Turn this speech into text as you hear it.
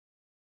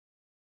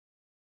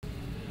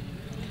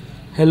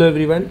Hello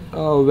everyone,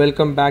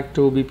 welcome back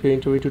to BPO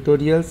interview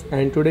tutorials,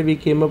 and today we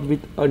came up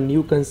with a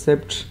new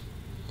concept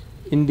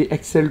in the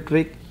Excel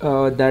trick,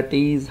 that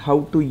is how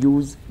to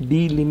use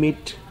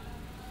delimit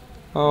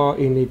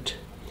in it.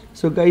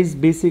 So guys,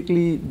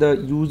 basically the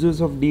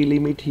uses of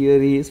delimit here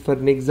is, for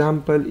an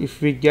example,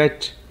 if we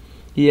get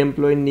the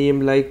employee name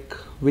like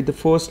with the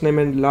first name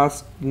and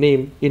last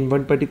name in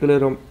one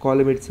particular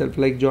column itself,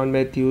 like John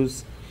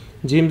Matthews,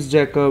 James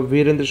Jacob,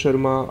 Virendra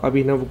Sharma,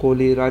 Abhinav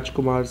Kohli,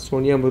 Rajkumar,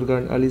 Sonia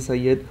Murugan, Ali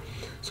Syed.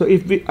 So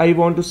if I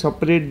want to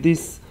separate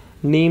these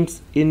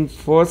names in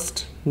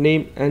first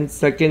name and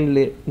second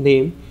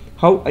name,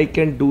 how I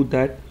can do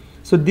that?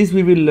 So this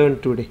we will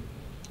learn today.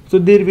 So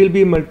there will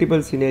be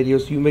multiple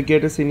scenarios. You may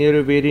get a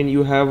scenario wherein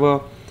you have a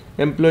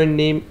employee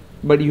name,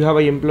 but you have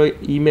a employee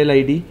email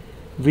ID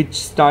which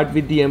start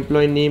with the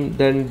employee name,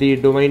 then the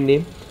domain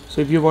name.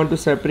 So if you want to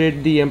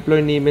separate the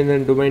employee name and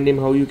then domain name,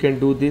 how you can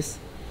do this?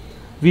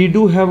 We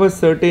do have a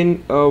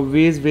certain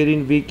ways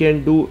wherein we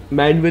can do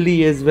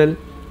manually as well.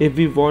 If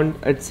we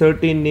want at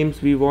certain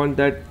names, we want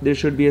that there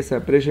should be a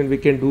separation, we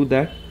can do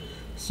that.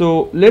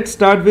 So let's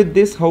start with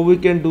this, how we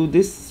can do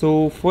this.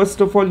 So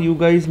first of all, you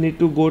guys need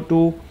to go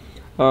to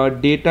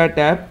data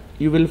tab.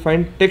 You will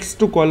find text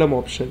to column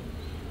option.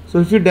 So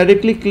if you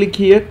directly click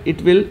here,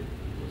 it will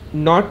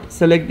not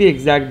select the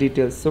exact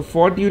details. So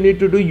what you need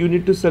to do, you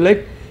need to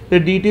select the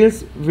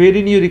details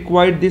wherein you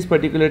require these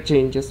particular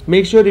changes.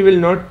 Make sure you will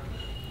not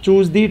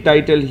choose the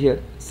title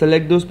here.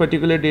 Select those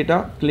particular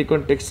data, click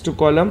on text to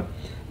column.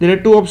 There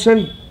are two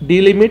options,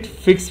 delimit,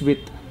 fix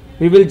width.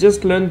 We will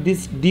just learn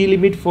this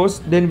delimit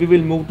first, then we will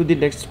move to the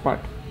next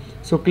part.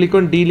 So click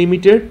on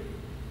delimited.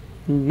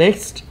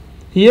 Next,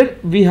 here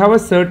we have a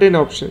certain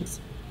options.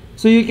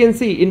 So you can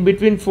see in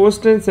between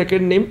first and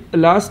second name,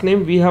 last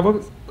name, we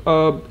have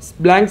a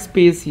blank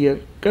space here,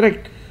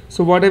 correct?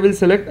 So what I will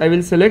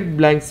select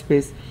blank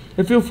space.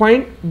 If you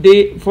find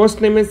the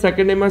first name and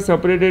second name are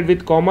separated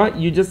with comma,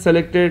 you just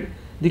selected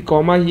the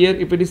comma here.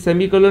 If it is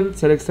semicolon,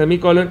 select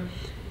semicolon.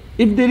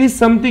 If there is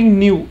something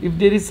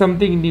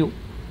new,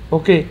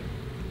 okay,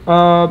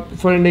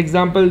 for an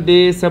example,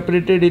 they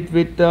separated it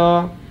with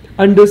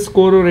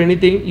underscore or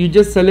anything, you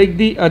just select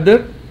the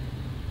other,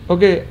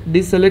 okay,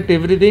 deselect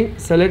everything,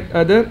 select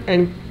other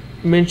and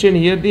mention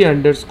here the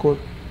underscore.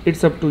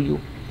 It's up to you.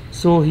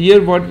 So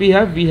here what we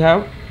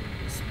have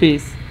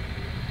space.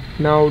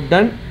 Now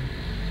done.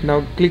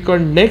 Now click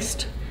on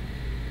next.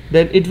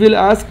 Then it will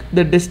ask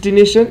the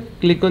destination.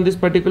 Click on this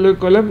particular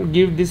column,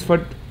 give this for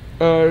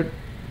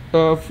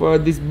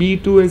this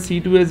B2 and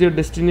C2 as your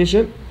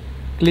destination.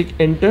 Click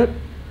enter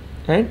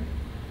and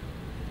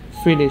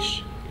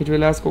finish. It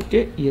will ask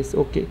okay, yes,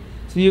 okay.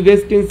 So you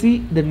guys can see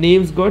the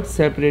names got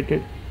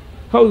separated.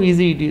 How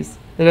easy it is,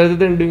 rather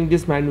than doing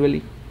this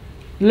manually.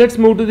 Let's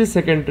move to the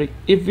second trick.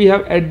 If we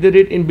have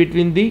 @ in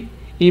between the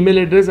email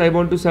address, I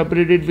want to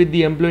separate it with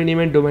the employee name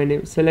and domain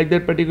name. Select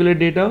that particular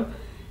data,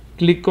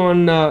 click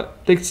on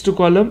text to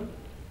column.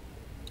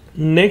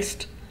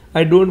 Next,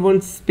 I don't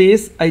want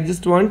space, I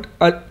just want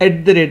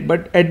 @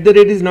 but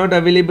 @ is not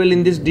available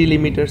in this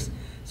delimiters.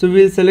 So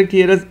we will select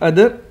here as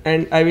other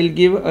and I will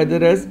give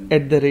other as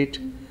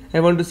 @. I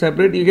want to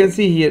separate. You can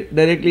see here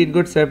directly it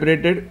got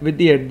separated with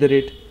the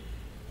 @.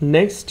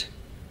 Next,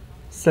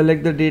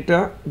 select the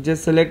data,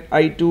 just select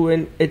I2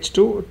 and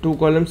H2, two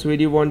columns where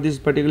you want this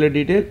particular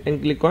detail,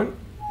 and click on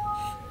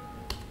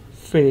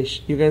finish.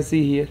 You can see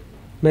here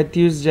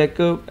Matthews,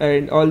 Jacob,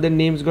 and all the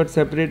names got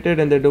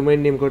separated and the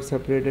domain name got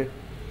separated.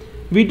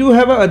 We do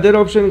have a other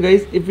option,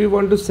 guys. If we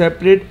want to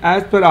separate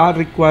as per our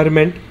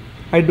requirement,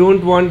 I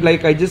don't want,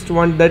 like, I just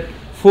want that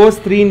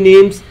first three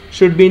names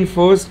should be in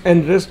first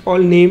and rest all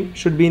name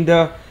should be in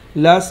the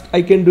last.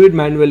 I can do it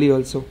manually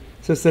also.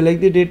 So select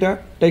the data,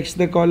 text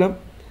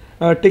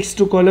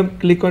to column,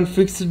 click on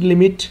fixed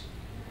limit,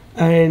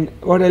 and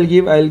what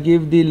I'll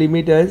give the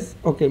limit as,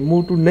 okay,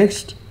 move to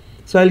next.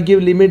 So I'll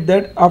give limit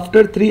that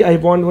after 3 I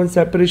want one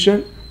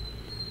separation,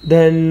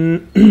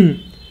 then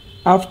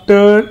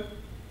after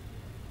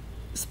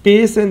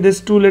space and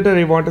this 2 letter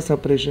I want a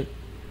separation.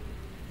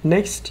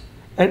 Next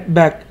and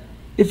back.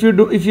 If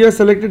you are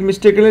selected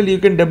mistakenly, you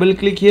can double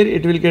click here,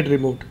 it will get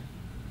removed.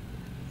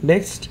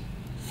 Next,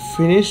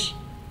 finish,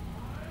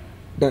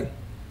 done.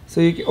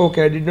 So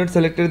okay, I did not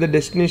select the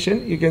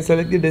destination. You can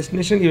select the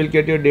destination, you will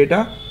get your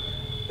data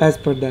as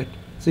per that.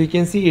 So you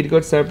can see it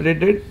got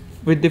separated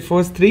with the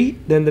first 3,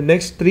 then the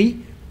next 3,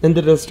 then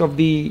the rest of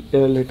the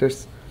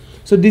letters.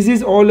 So this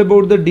is all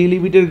about the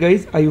delimiter,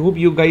 guys. I hope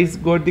you guys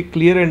got the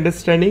clear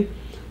understanding.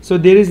 So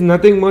there is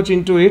nothing much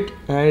into it,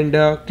 and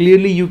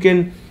clearly you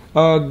can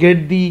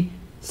get the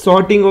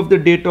sorting of the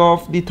data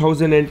of the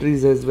 1000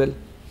 entries as well.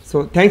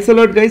 So thanks a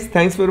lot, guys.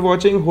 Thanks for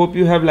watching. Hope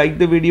you have liked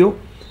the video.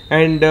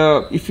 And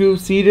if you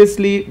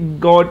seriously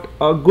got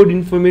good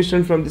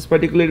information from this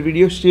particular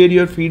video, share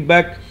your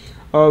feedback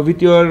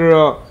with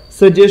your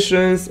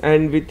suggestions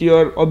and with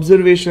your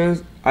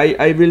observations.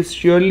 I will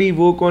surely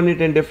work on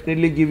it and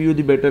definitely give you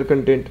the better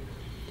content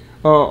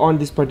on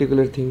this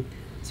particular thing.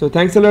 So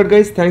thanks a lot,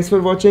 guys. Thanks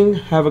for watching.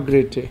 Have a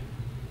great day.